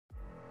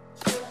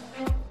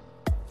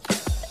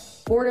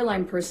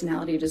Borderline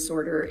personality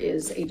disorder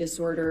is a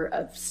disorder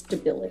of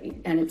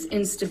stability, and it's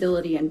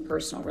instability in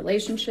personal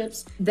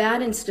relationships.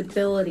 That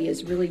instability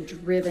is really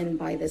driven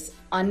by this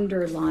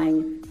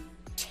underlying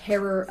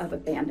terror of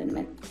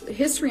abandonment.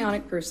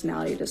 Histrionic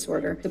personality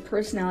disorder, the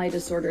personality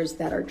disorders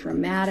that are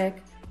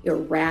dramatic,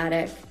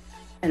 erratic,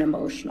 and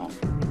emotional.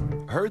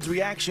 Heard's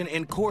reaction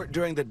in court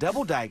during the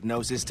double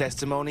diagnosis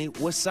testimony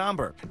was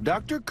somber.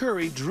 Dr.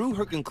 Curry drew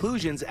her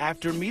conclusions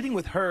after meeting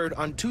with Heard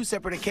on 2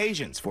 separate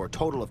occasions for a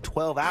total of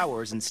 12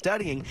 hours and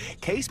studying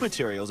case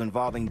materials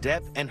involving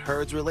Depp and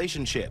Heard's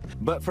relationship.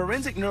 But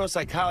forensic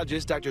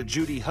neuropsychologist Dr.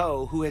 Judy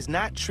Ho, who has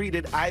not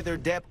treated either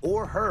Depp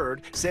or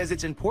Heard, says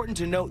it's important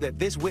to note that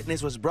this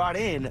witness was brought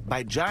in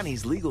by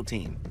Johnny's legal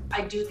team.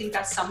 I do think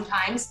that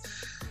sometimes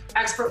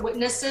expert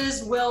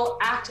witnesses will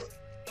act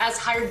as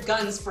hired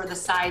guns for the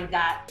side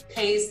that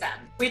pays them.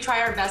 We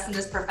try our best in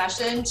this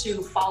profession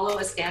to follow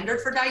a standard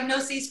for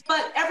diagnoses,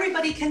 but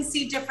everybody can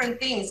see different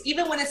things,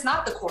 even when it's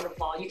not the court of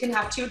law. You can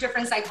have 2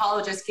 different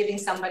psychologists giving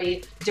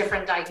somebody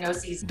different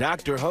diagnoses.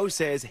 Dr. Ho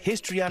says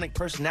histrionic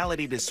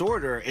personality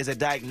disorder is a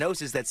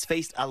diagnosis that's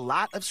faced a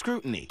lot of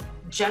scrutiny.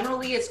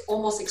 Generally, it's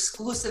almost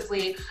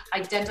exclusively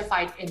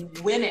identified in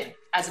women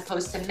as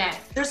opposed to men.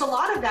 There's a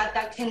lot of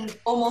that can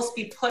almost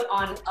be put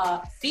on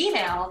a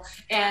female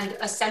and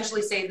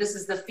essentially say this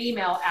is the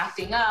female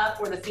acting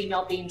up or the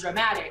female being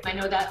dramatic. I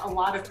know that a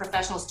lot of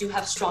professionals do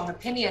have strong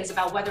opinions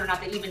about whether or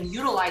not they even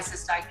utilize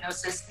this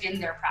diagnosis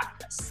in their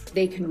practice.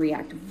 They can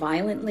react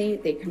violently,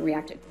 they can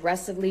react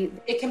aggressively.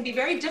 It can be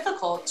very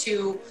difficult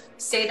to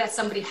say that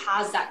somebody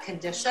has that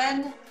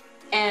condition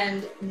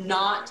and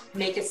not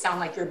make it sound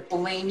like you're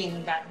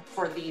blaming them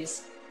for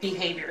these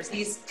behaviors.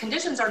 These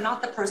conditions are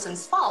not the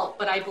person's fault,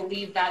 but I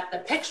believe that the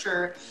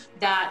picture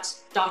that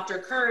Dr.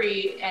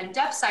 Curry and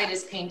Depp's side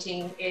is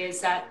painting is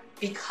that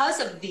because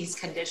of these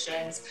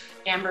conditions,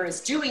 Amber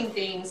is doing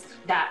things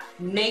that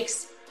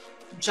makes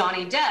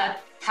Johnny Depp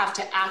have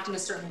to act in a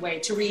certain way,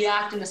 to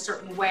react in a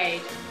certain way.